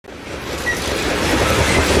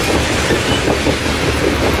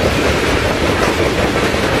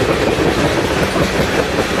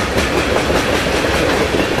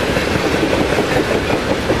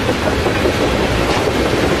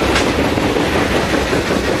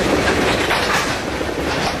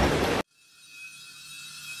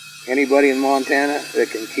Anybody in Montana that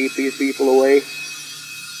can keep these people away,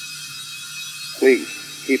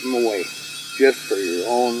 please keep them away. Just for your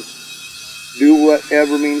own. Do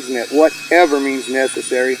whatever means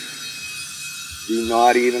necessary. Do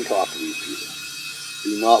not even talk to these people.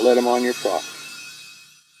 Do not let them on your property.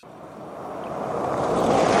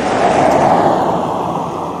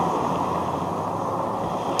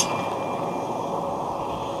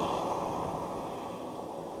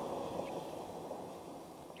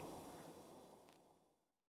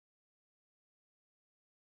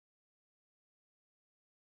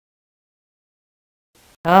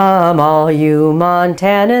 Come all you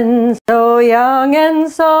Montanans, so young and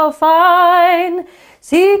so fine,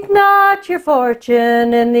 seek not your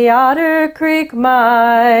fortune in the Otter Creek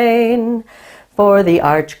mine. For the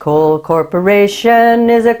Arch Coal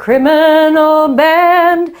Corporation is a criminal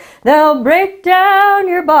band. They'll break down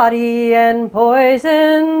your body and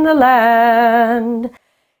poison the land.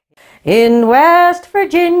 In West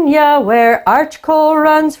Virginia, where arch coal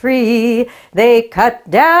runs free, they cut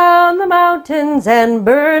down the mountains and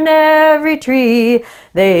burn every tree.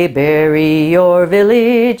 They bury your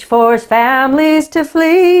village, force families to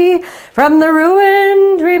flee from the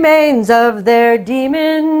ruined remains of their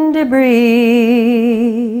demon debris.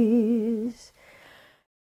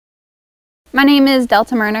 My name is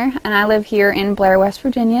Delta Murner, and I live here in Blair, West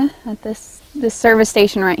Virginia, at this service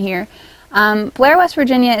station right here. Blair, West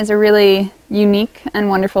Virginia is a really unique and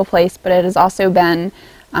wonderful place, but it has also been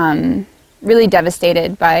really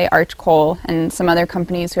devastated by arch coal and some other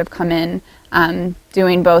companies who have come in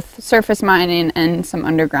doing both surface mining and some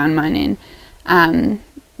underground mining.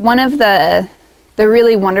 One of the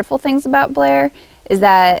really wonderful things about Blair is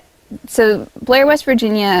that, so Blair, West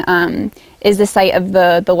Virginia is the site of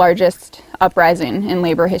the largest uprising in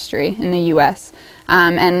labor history in the U.S.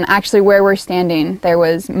 And actually where we're standing, there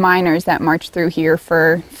was miners that marched through here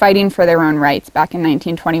for fighting for their own rights back in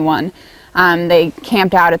 1921. They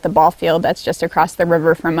camped out at the ball field that's just across the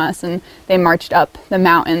river from us, and they marched up the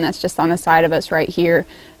mountain that's just on the side of us right here.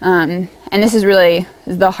 And this is really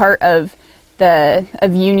the heart of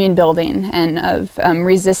union building and of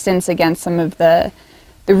resistance against some of the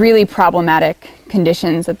really problematic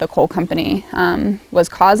conditions that the coal company was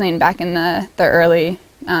causing back in the early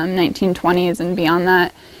 1920s and beyond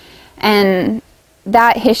that. And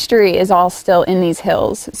that history is all still in these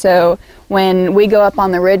hills. So when we go up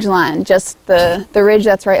on the ridge line, just the ridge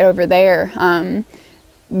that's right over there,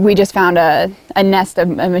 we just found a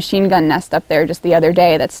machine gun nest up there just the other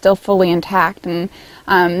day that's still fully intact, and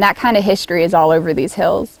that kind of history is all over these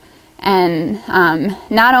hills. And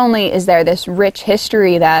not only is there this rich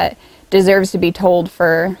history that deserves to be told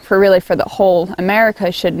for the whole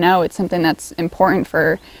America should know, it's something that's important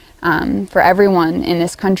for everyone in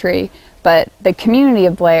this country, but the community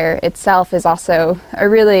of Blair itself is also a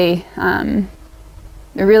really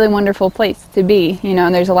wonderful place to be. You know,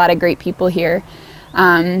 and there's a lot of great people here,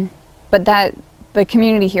 but the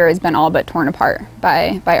community here has been all but torn apart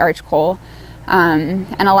by arch coal, and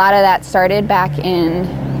a lot of that started back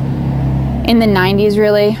in the 90s,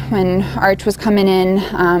 really, when Arch was coming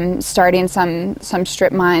in, starting some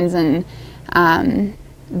strip mines, and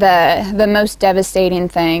the most devastating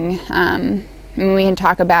thing, and we can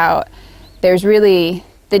talk about, there's really,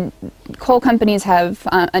 the coal companies have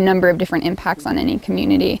a number of different impacts on any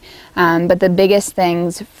community, but the biggest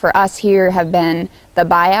things for us here have been the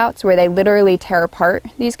buyouts, where they literally tear apart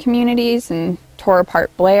these communities and tore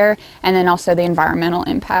apart Blair, and then also the environmental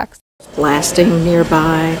impacts. Blasting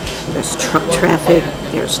nearby, there's truck traffic,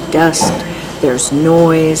 there's dust, there's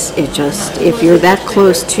noise. It just, if you're that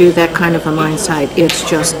close to that kind of a mine site, it's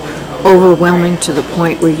just overwhelming to the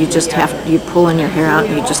point where you just you're pulling your hair out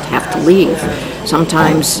and you just have to leave.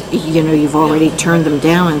 Sometimes, you know, you've already turned them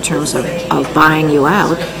down in terms of buying you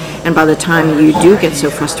out, and by the time you do get so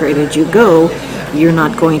frustrated you go, you're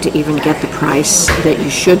not going to even get the price that you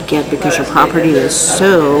should get because your property is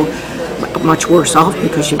so much worse off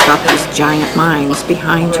because you've got these giant mines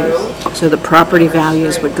behind you. So the property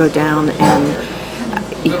values would go down,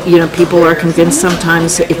 and you know, people are convinced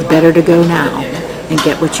sometimes it's better to go now and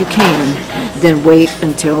get what you can than wait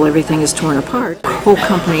until everything is torn apart. Coal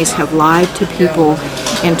companies have lied to people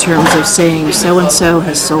in terms of saying so-and-so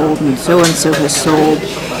has sold and so-and-so has sold.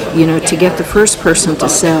 You know, to get the first person to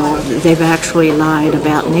sell, they've actually lied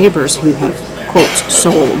about neighbors who have, quote,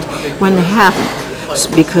 sold when they haven't.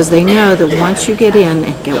 Because they know that once you get in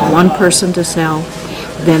and get one person to sell,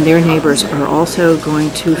 then their neighbors are also going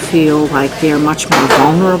to feel like they're much more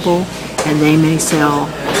vulnerable, and they may sell,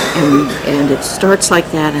 and it starts like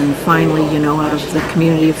that, and finally, you know, out of the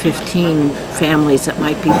community of 15 families that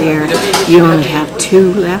might be there, you only have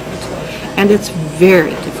 2 left, and it's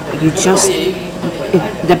very difficult. you just,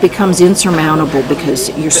 that becomes insurmountable because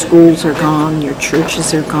your schools are gone, your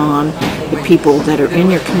churches are gone, the people that are in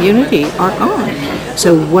your community are gone.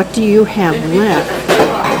 So what do you have left?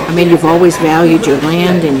 I mean, you've always valued your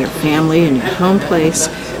land and your family and your home place,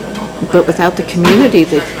 but without the community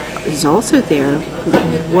that is also there,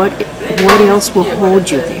 what else will hold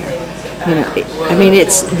you there? You know, I mean,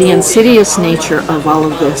 it's the insidious nature of all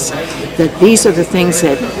of this, that these are the things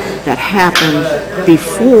that happen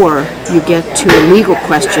before you get to a legal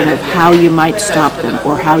question of how you might stop them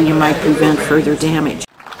or how you might prevent further damage.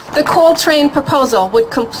 The coal train proposal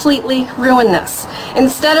would completely ruin this.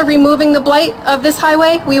 Instead of removing the blight of this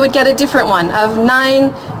highway, we would get a different one of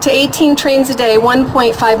 9 to 18 trains a day,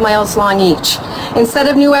 1.5 miles long each. Instead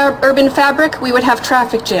of new urban fabric, we would have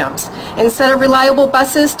traffic jams. Instead of reliable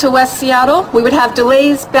buses to West Seattle, we would have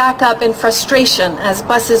delays, backup, and frustration as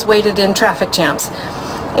buses waited in traffic jams.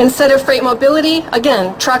 Instead of freight mobility,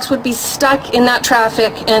 again, trucks would be stuck in that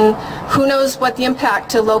traffic, and who knows what the impact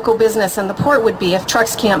to local business and the port would be if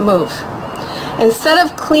trucks can't move. Instead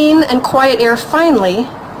of clean and quiet air finally,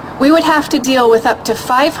 we would have to deal with up to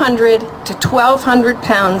 500 to 1,200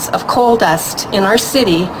 pounds of coal dust in our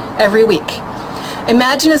city every week.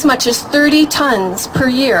 Imagine as much as 30 tons per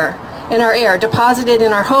year in our air deposited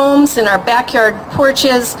in our homes, in our backyard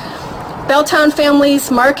porches. Belltown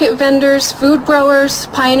families, market vendors, food growers,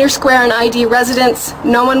 Pioneer Square and ID residents,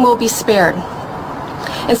 no one will be spared.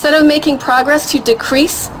 Instead of making progress to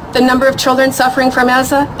decrease the number of children suffering from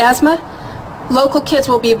asthma, local kids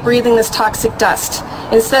will be breathing this toxic dust.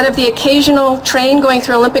 Instead of the occasional train going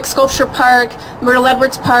through Olympic Sculpture Park, Myrtle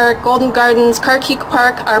Edwards Park, Golden Gardens, Carkeek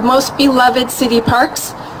Park, our most beloved city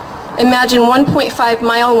parks, imagine 1.5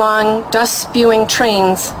 mile long dust-spewing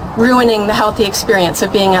trains ruining the healthy experience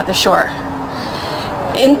of being at the shore.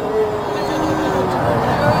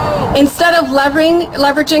 Instead of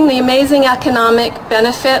leveraging the amazing economic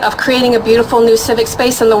benefit of creating a beautiful new civic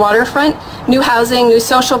space in the waterfront, new housing, new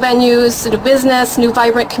social venues, new business, new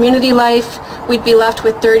vibrant community life, we'd be left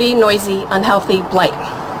with dirty, noisy, unhealthy blight.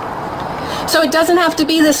 So it doesn't have to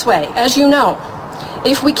be this way, as you know.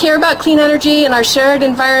 If we care about clean energy and our shared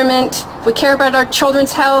environment, if we care about our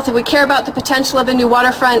children's health, if we care about the potential of a new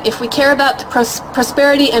waterfront, if we care about the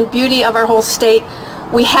prosperity and beauty of our whole state,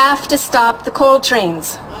 we have to stop the coal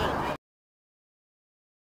trains.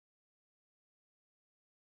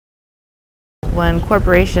 When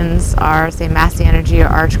corporations are, say, Massey Energy or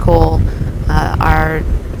Arch Coal, are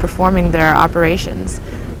performing their operations,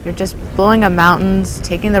 they're just blowing up mountains,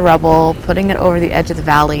 taking the rubble, putting it over the edge of the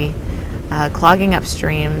valley, clogging up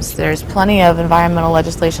streams. There's plenty of environmental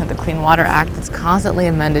legislation, the Clean Water Act, that's constantly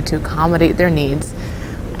amended to accommodate their needs,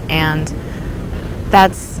 and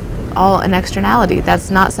that's all an externality. That's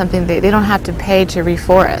not something they don't have to pay to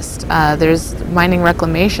reforest. There's mining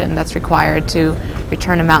reclamation that's required to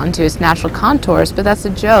return a mountain to its natural contours, but that's a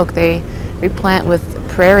joke. They replant with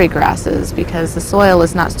prairie grasses because the soil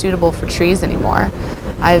is not suitable for trees anymore.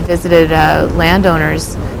 I've visited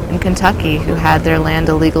landowners in Kentucky who had their land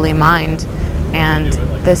illegally mined, and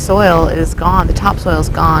the soil is gone, the topsoil is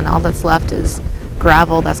gone. All that's left is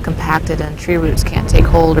gravel that's compacted, and tree roots can't take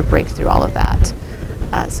hold or break through all of that.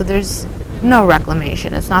 So there's no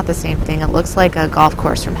reclamation. It's not the same thing. It looks like a golf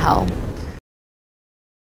course from hell.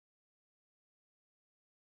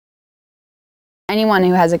 Anyone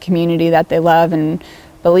who has a community that they love and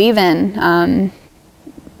believe in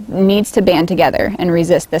needs to band together and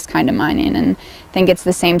resist this kind of mining. And I think it's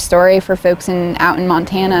the same story for folks out in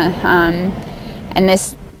Montana. And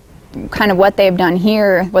this kind of what they've done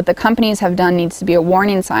here, what the companies have done needs to be a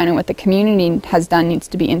warning sign, and what the community has done needs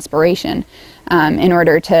to be inspiration in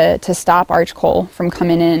order to stop Arch Coal from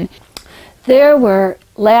coming in. There were,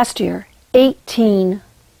 last year, 18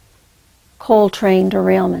 coal train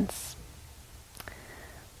derailments.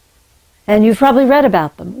 And you've probably read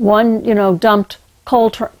about them. One, dumped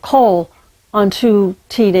coal on 2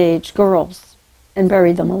 teenage girls and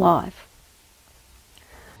buried them alive.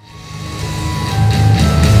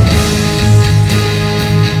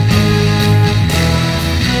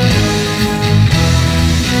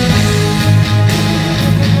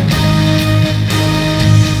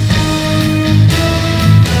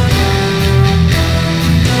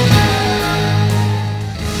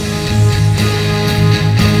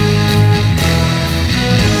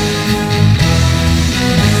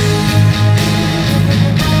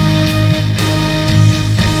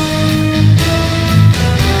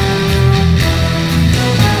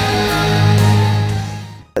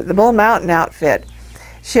 The Bull Mountain outfit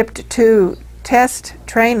shipped 2 test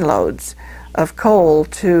train loads of coal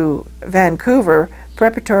to Vancouver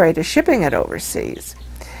preparatory to shipping it overseas.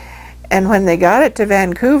 And when they got it to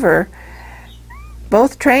Vancouver,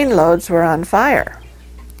 both train loads were on fire.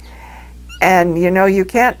 And you know, you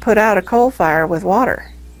can't put out a coal fire with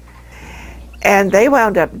water. And they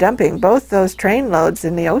wound up dumping both those train loads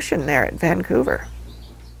in the ocean there at Vancouver.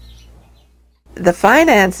 The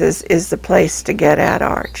finances is the place to get at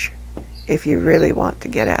Arch, if you really want to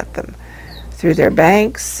get at them. Through their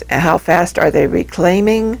banks, how fast are they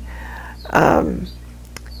reclaiming,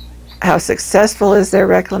 how successful is their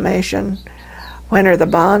reclamation, when are the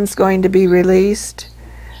bonds going to be released,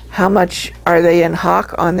 how much are they in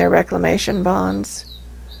hock on their reclamation bonds.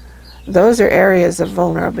 Those are areas of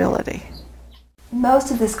vulnerability.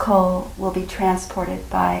 Most of this coal will be transported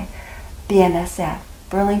by BNSF,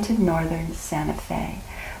 Burlington Northern Santa Fe,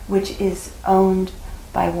 which is owned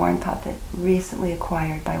by Warren Buffett, recently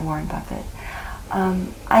acquired by Warren Buffett.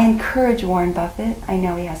 I encourage Warren Buffett. I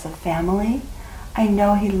know he has a family. I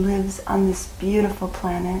know he lives on this beautiful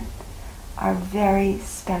planet, our very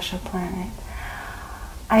special planet.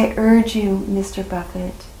 I urge you, Mr.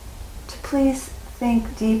 Buffett, to please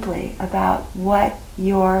think deeply about what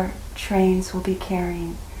your trains will be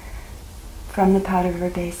carrying from the Powder River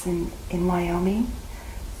Basin in Wyoming,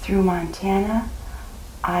 through Montana,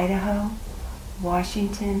 Idaho,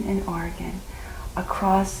 Washington, and Oregon,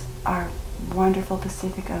 across our wonderful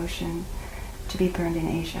Pacific Ocean to be burned in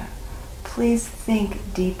Asia. Please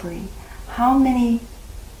think deeply. How many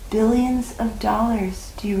billions of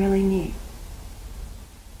dollars do you really need?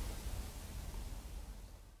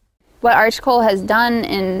 What Arch Coal has done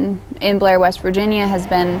in Blair, West Virginia has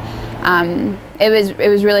been, it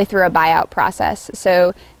was really through a buyout process.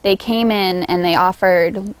 So they came in and they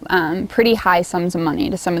offered pretty high sums of money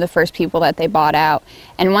to some of the first people that they bought out.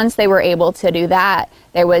 And once they were able to do that,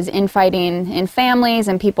 there was infighting in families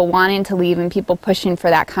and people wanting to leave and people pushing for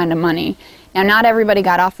that kind of money. Now, not everybody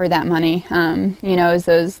got offered that money. You know, as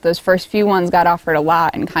those first few ones got offered a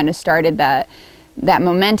lot and kind of started that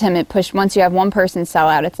momentum. It pushed, once you have one person sell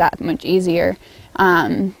out, it's that much easier.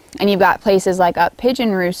 And you've got places like up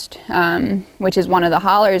Pigeon Roost, which is one of the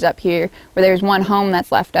hollers up here, where there's one home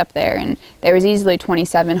that's left up there, and there was easily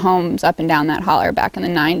 27 homes up and down that holler back in the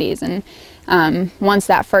 90s. And once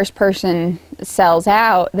that first person sells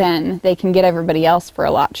out, then they can get everybody else for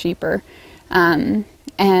a lot cheaper. And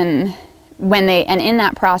in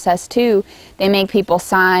that process too, they make people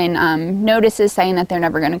sign notices saying that they're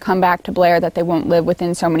never going to come back to Blair, that they won't live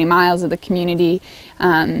within so many miles of the community,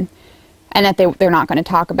 and that they're not going to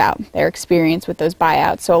talk about their experience with those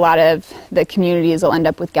buyouts. So a lot of the communities will end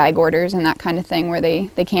up with gag orders and that kind of thing, where they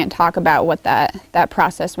can't talk about what that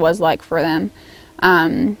process was like for them.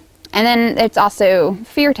 And then it's also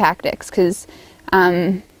fear tactics, because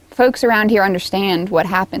folks around here understand what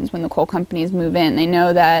happens when the coal companies move in. They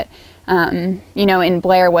know that you know, in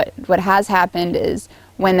Blair, what has happened is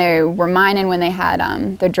when they were mining, when they had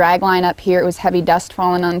the drag line up here, it was heavy dust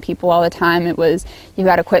falling on people all the time. It was, you've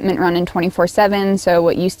got equipment running 24/7, so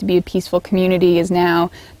what used to be a peaceful community is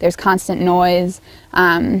now, there's constant noise,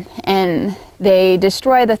 and they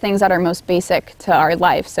destroy the things that are most basic to our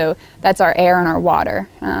life. So that's our air and our water.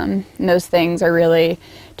 And those things are really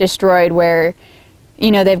destroyed, where you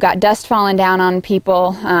know, they've got dust falling down on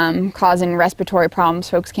people, causing respiratory problems.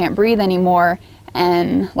 Folks can't breathe anymore.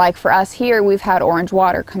 And like for us here, we've had orange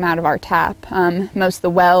water come out of our tap. Most of the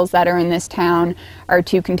wells that are in this town are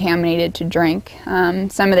too contaminated to drink.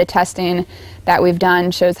 Some of the testing that we've done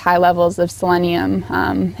shows high levels of selenium.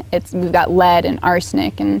 We've got lead and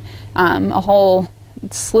arsenic and a whole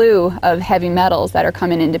slew of heavy metals that are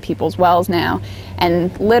coming into people's wells now,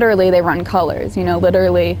 and literally they run colors. You know,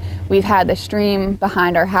 literally we've had the stream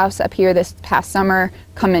behind our house up here this past summer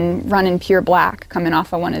running pure black coming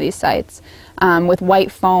off of one of these sites, with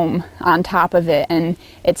white foam on top of it, and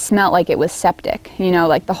it smelled like it was septic. You know,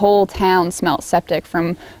 like the whole town smelled septic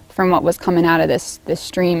from what was coming out of this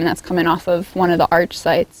stream, and that's coming off of one of the Arch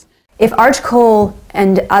sites. If Arch Coal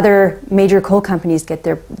and other major coal companies get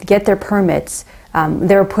their permits,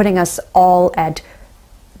 they're putting us all at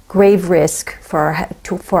grave risk for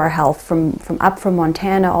our health, from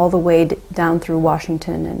Montana all the way down through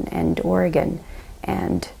Washington and Oregon,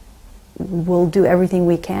 and we'll do everything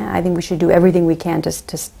we can. I think we should do everything we can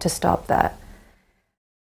to stop that.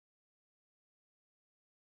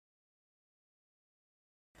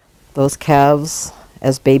 Those calves,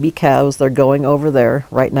 as baby calves, they're going over there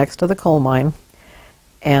right next to the coal mine,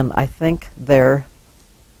 and I think their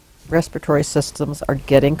respiratory systems are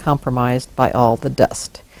getting compromised by all the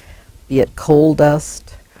dust, be it coal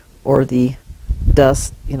dust or the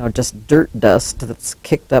dust, you know, just dirt dust that's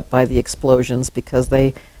kicked up by the explosions, because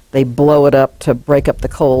they blow it up to break up the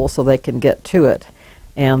coal so they can get to it.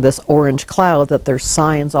 and this orange cloud, that there's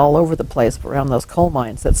signs all over the place around those coal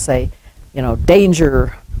mines that say, you know,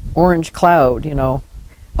 danger, orange cloud, you know,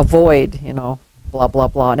 avoid, you know, blah, blah,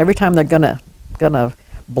 blah. And every time they're gonna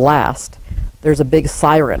blast, there's a big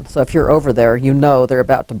siren. So if you're over there, you know they're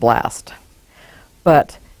about to blast.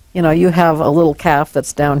 But, you know, you have a little calf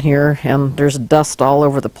that's down here, and there's dust all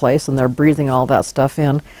over the place, and they're breathing all that stuff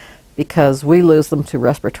in because we lose them to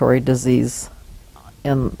respiratory disease.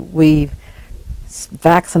 And we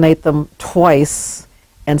vaccinate them twice,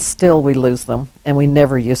 and still we lose them, and we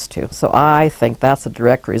never used to. So I think that's a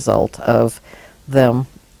direct result of them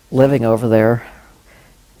living over there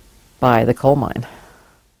by the coal mine.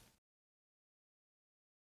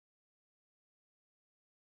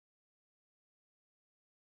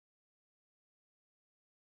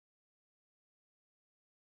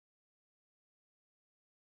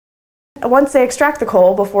 Once they extract the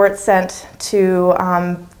coal, before it's sent to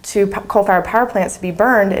coal-fired power plants to be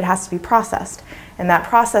burned, it has to be processed. And that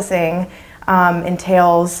processing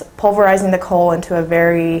entails pulverizing the coal into a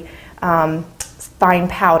very fine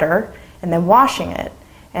powder and then washing it.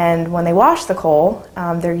 And when they wash the coal,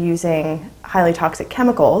 they're using highly toxic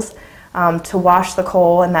chemicals to wash the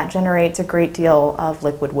coal, and that generates a great deal of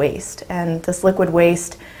liquid waste. And this liquid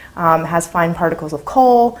waste has fine particles of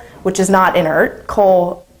coal, which is not inert.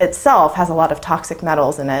 Coal itself has a lot of toxic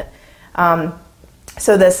metals in it.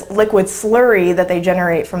 So this liquid slurry that they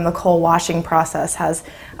generate from the coal washing process has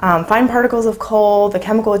fine particles of coal, the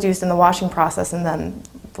chemical is used in the washing process, and then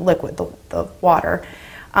the liquid, the water.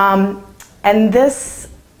 And this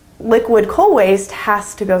liquid coal waste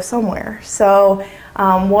has to go somewhere. So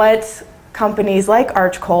what companies like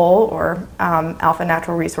Arch Coal or Alpha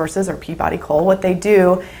Natural Resources or Peabody Coal, what they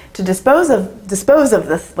do to dispose of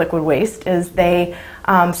this liquid waste is they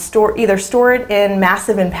either store it in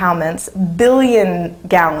massive impoundments,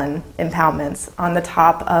 billion-gallon impoundments on the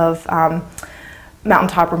top of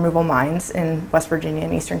mountaintop removal mines in West Virginia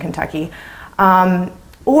and eastern Kentucky,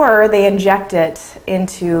 or they inject it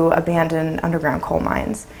into abandoned underground coal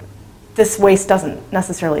mines. This waste doesn't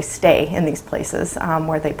necessarily stay in these places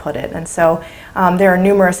where they put it. And so there are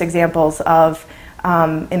numerous examples of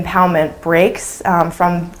impoundment breaks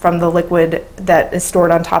from the liquid that is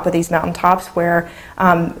stored on top of these mountaintops, where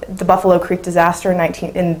the Buffalo Creek disaster in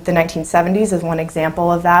the 1970s is one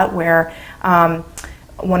example of that, where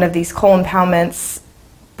one of these coal impoundments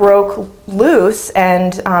broke loose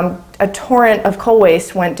and a torrent of coal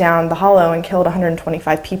waste went down the hollow and killed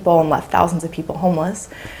 125 people and left thousands of people homeless.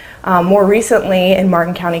 More recently, in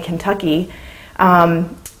Martin County, Kentucky,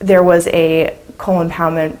 there was a coal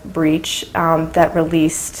impoundment breach that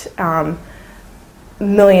released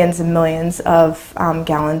millions and millions of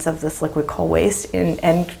gallons of this liquid coal waste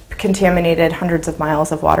and contaminated hundreds of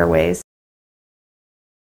miles of waterways.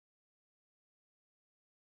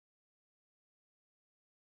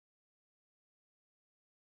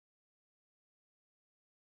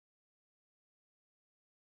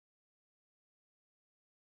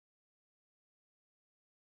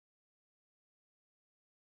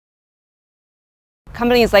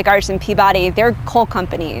 Companies like Arch and Peabody, they're coal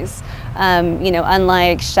companies. You know,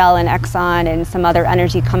 unlike Shell and Exxon and some other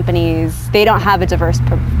energy companies, they don't have a diverse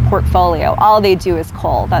portfolio. All they do is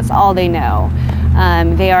coal. That's all they know.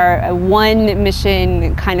 They are a one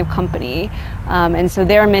mission kind of company. And so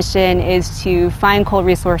their mission is to find coal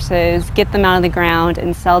resources, get them out of the ground,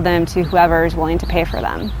 and sell them to whoever is willing to pay for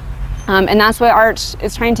them. And that's what Arch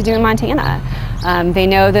is trying to do in Montana. They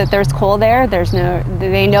know that there's coal there.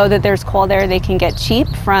 They know that there's coal there they can get cheap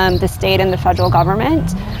from the state and the federal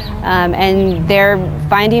government. And they're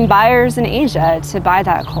finding buyers in Asia to buy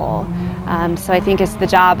that coal. So I think it's the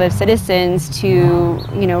job of citizens to,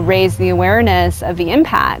 you know, raise the awareness of the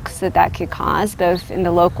impacts that that could cause, both in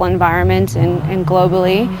the local environment and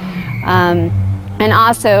globally. And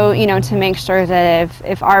also, you know, to make sure that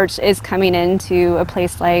if Arch is coming into a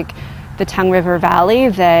place like the Tongue River Valley,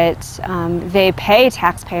 that they pay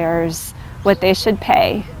taxpayers what they should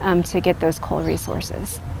pay to get those coal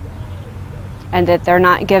resources. And that they're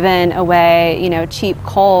not given away, you know, cheap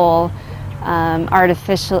coal,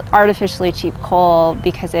 artificially cheap coal,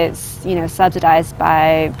 because it's, you know, subsidized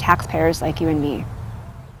by taxpayers like you and me.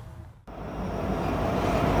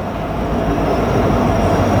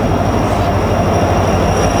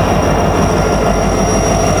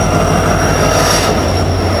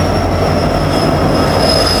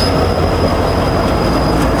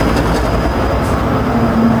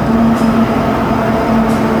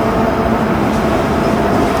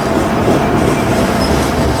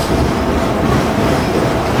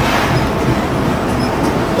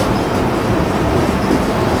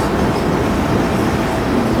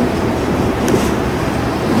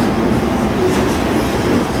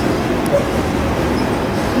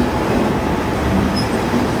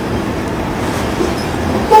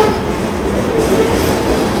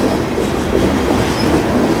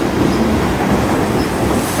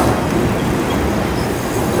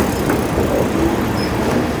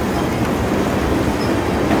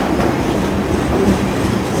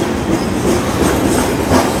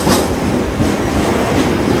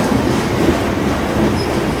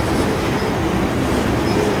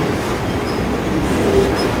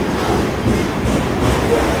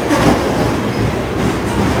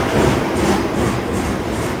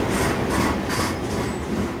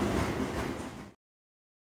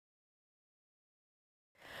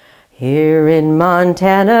 Here in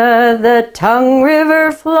Montana, the Tongue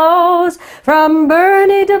River flows from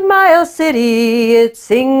Boerne to Miles City. It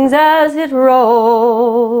sings as it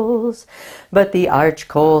rolls. But the Arch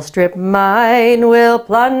Coal Strip Mine will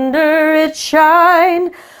plunder its shine.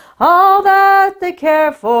 All that they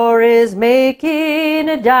care for is making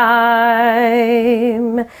a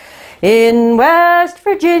dime. In West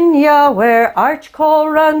Virginia, where Arch Coal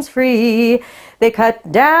runs free, they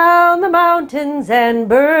cut down the mountains and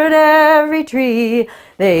burn every tree.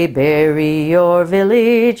 They bury your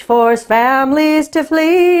village, force families to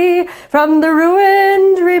flee from the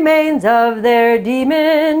ruined remains of their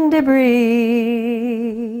demon debris.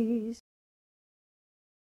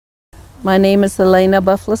 My name is Elena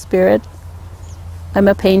Buffalo Spirit. I'm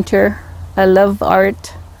a painter. I love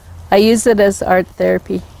art. I use it as art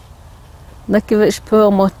therapy. Nakivich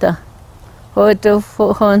Puamota. Hodo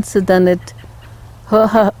Honsidanit.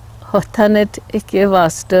 Hotanit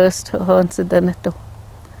Ikivastus Honsidanito.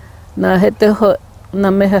 Na hit the hot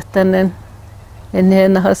Namehatanen in here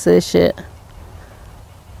Nahaseshe.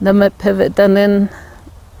 Namet pivot danin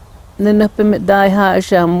Ninupimit die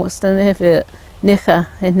hasham was the never Nika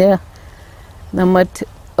in here. Namat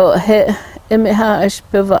oh he imiha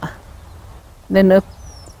ashpiva. Then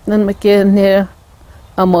McGinn here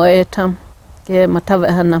a moetam, ge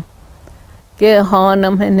matavahanam, ge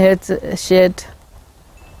hanam in his shed.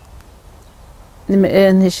 Nim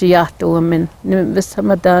in his yacht woman, nim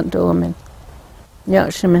visamadant woman.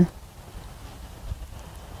 Yakshaman.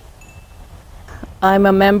 I'm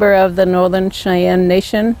a member of the Northern Cheyenne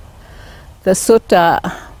Nation, the Sutta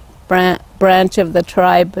branch of the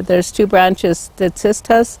tribe. There's two branches, the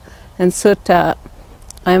Tsistas and Sutta.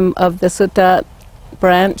 I'm of the Sutta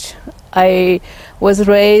branch. I was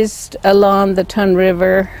raised along the Tun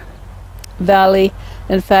River Valley.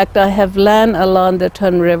 In fact, I have land along the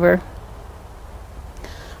Tun River.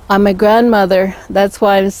 I'm a grandmother. That's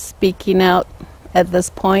why I'm speaking out at this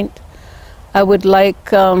point. I would like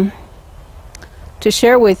to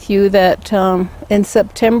share with you that in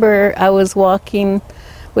September I was walking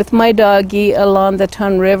with my doggie along the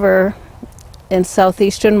Tun River in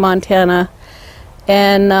southeastern Montana,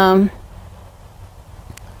 and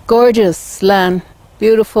gorgeous land,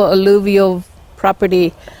 beautiful alluvial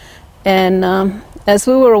property. And as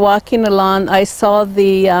we were walking along, I saw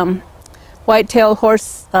the white-tailed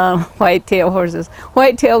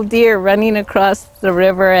deer running across the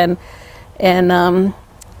river, and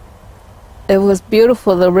it was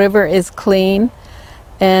beautiful. The river is clean,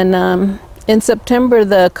 and in September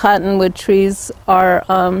the cottonwood trees are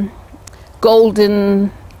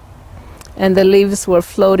golden, and the leaves were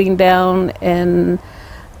floating down, and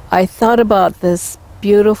I thought about this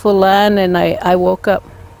beautiful land, and I woke up.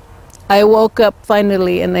 I woke up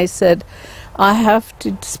finally, and I said, I have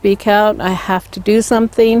to speak out. I have to do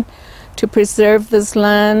something to preserve this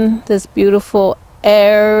land, this beautiful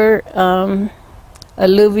air,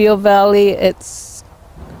 alluvial valley. It's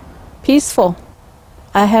peaceful.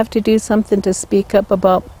 I have to do something to speak up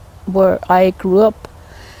about where I grew up.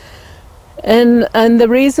 And the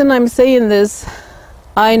reason I'm saying this,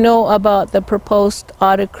 I know about the proposed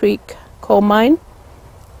Otter Creek coal mine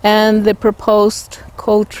and the proposed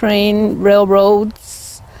coal train railroads.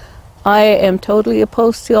 I am totally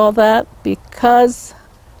opposed to all that because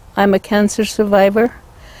I'm a cancer survivor.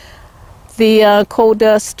 The coal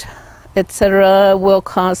dust, etc., will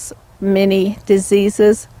cause many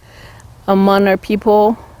diseases among our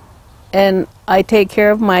people, and I take care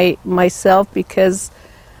of myself because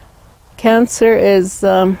cancer is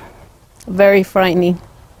very frightening.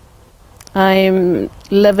 I'm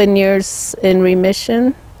 11 years in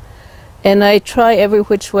remission, and I try every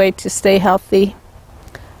which way to stay healthy.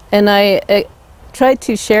 And I try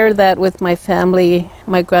to share that with my family,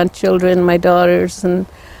 my grandchildren, my daughters, and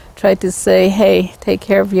try to say, hey, take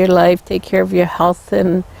care of your life, take care of your health.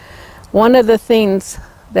 And one of the things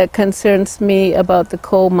that concerns me about the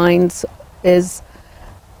coal mines is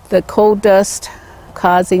the coal dust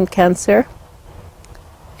causing cancer.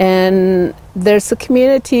 And there's a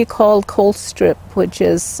community called Coal Strip, which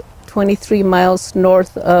is 23 miles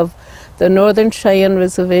north of the Northern Cheyenne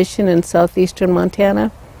Reservation in southeastern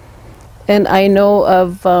Montana. And I know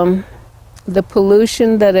of the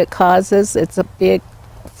pollution that it causes. It's a big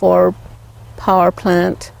power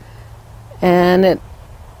plant, and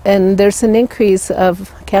there's an increase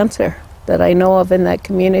of cancer that I know of in that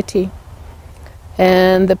community.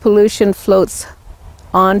 And the pollution floats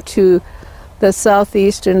onto the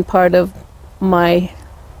southeastern part of my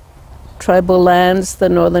tribal lands, the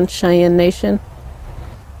Northern Cheyenne Nation.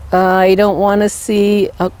 I don't want to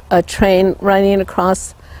see a train running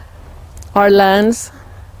across our lands.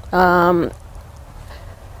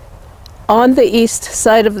 On the east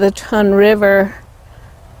side of the Chun River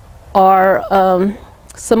are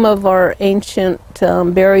some of our ancient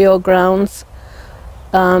burial grounds.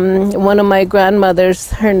 One of my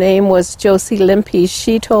grandmothers, her name was Josie Limpy,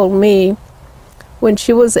 she told me when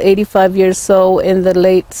she was 85 years old in the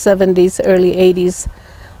late 70s, early 80s,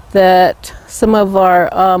 that some of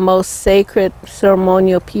our most sacred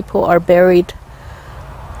ceremonial people are buried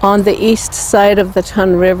on the east side of the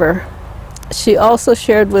Chun River. She also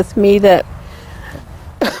shared with me that,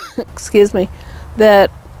 excuse me,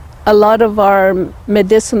 that a lot of our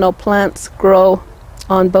medicinal plants grow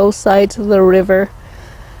on both sides of the river.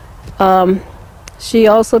 She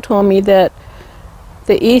also told me that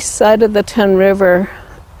the east side of the Chun River,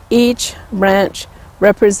 each branch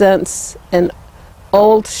represents an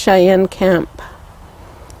old Cheyenne camp.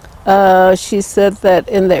 She said that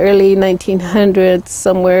in the early 1900s,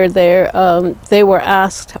 somewhere there, they were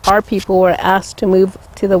asked, our people were asked to move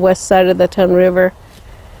to the west side of the Chun River.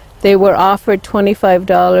 They were offered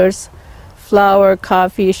 $25, flour,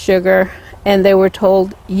 coffee, sugar, and they were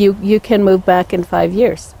told, you can move back in 5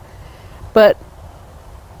 years. But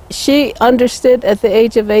she understood at the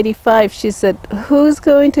age of 85, she said, who's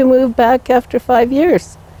going to move back after 5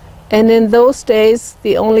 years? And in those days,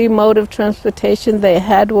 the only mode of transportation they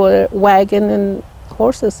had were wagon and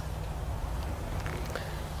horses.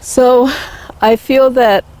 So I feel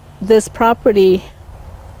that this property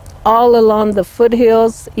all along the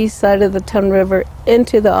foothills, east side of the Chun River,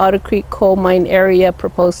 into the Otter Creek coal mine area,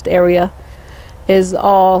 proposed area, is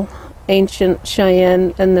all ancient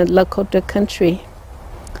Cheyenne and the Lakota country.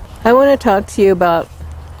 I want to talk to you about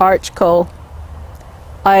Arch Coal.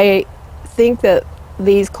 I think that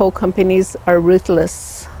these coal companies are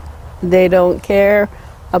ruthless. They don't care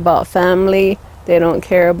about family. They don't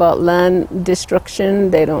care about land destruction.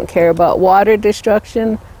 They don't care about water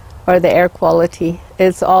destruction or the air quality.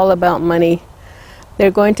 It's all about money. They're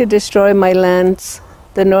going to destroy my lands,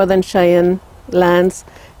 the Northern Cheyenne lands,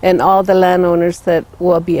 and all the landowners that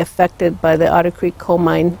will be affected by the Otter Creek coal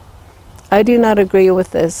mine. I do not agree with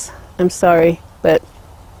this. I'm sorry, but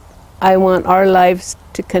I want our lives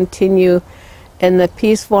to continue in the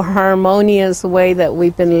peaceful, harmonious way that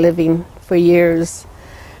we've been living for years.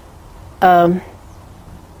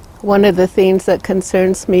 One of the things that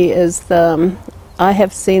concerns me is I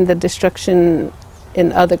have seen the destruction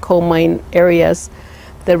in other coal mine areas,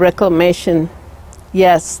 the reclamation.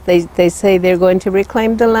 Yes, they say they're going to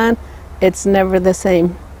reclaim the land. It's never the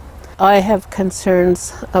same. I have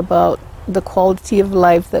concerns about the quality of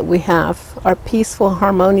life that we have, our peaceful,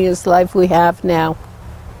 harmonious life we have now.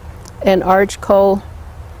 And Arch Coal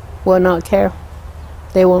will not care.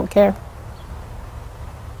 They won't care.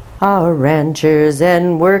 Our ranchers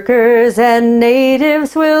and workers and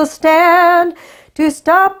natives will stand to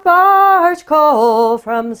stop Arch Coal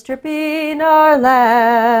from stripping our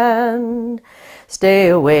land. Stay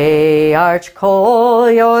away, Arch Coal,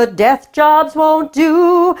 your death jobs won't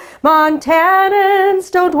do. Montanans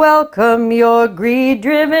don't welcome your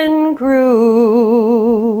greed-driven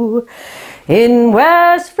crew. In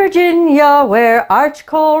West Virginia, where Arch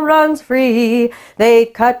Coal runs free, they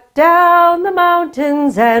cut down the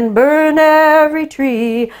mountains and burn every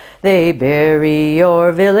tree. They bury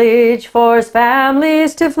your village, force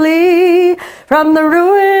families to flee from the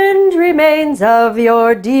ruined remains of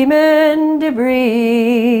your demon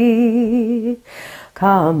debris.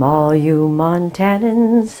 Come all you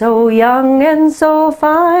Montanans, so young and so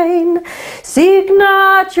fine, seek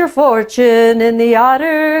not your fortune in the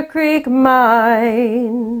Otter Creek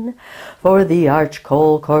mine. For the Arch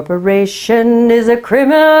Coal Corporation is a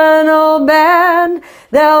criminal band.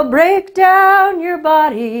 They'll break down your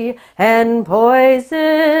body and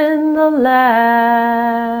poison the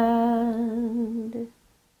land.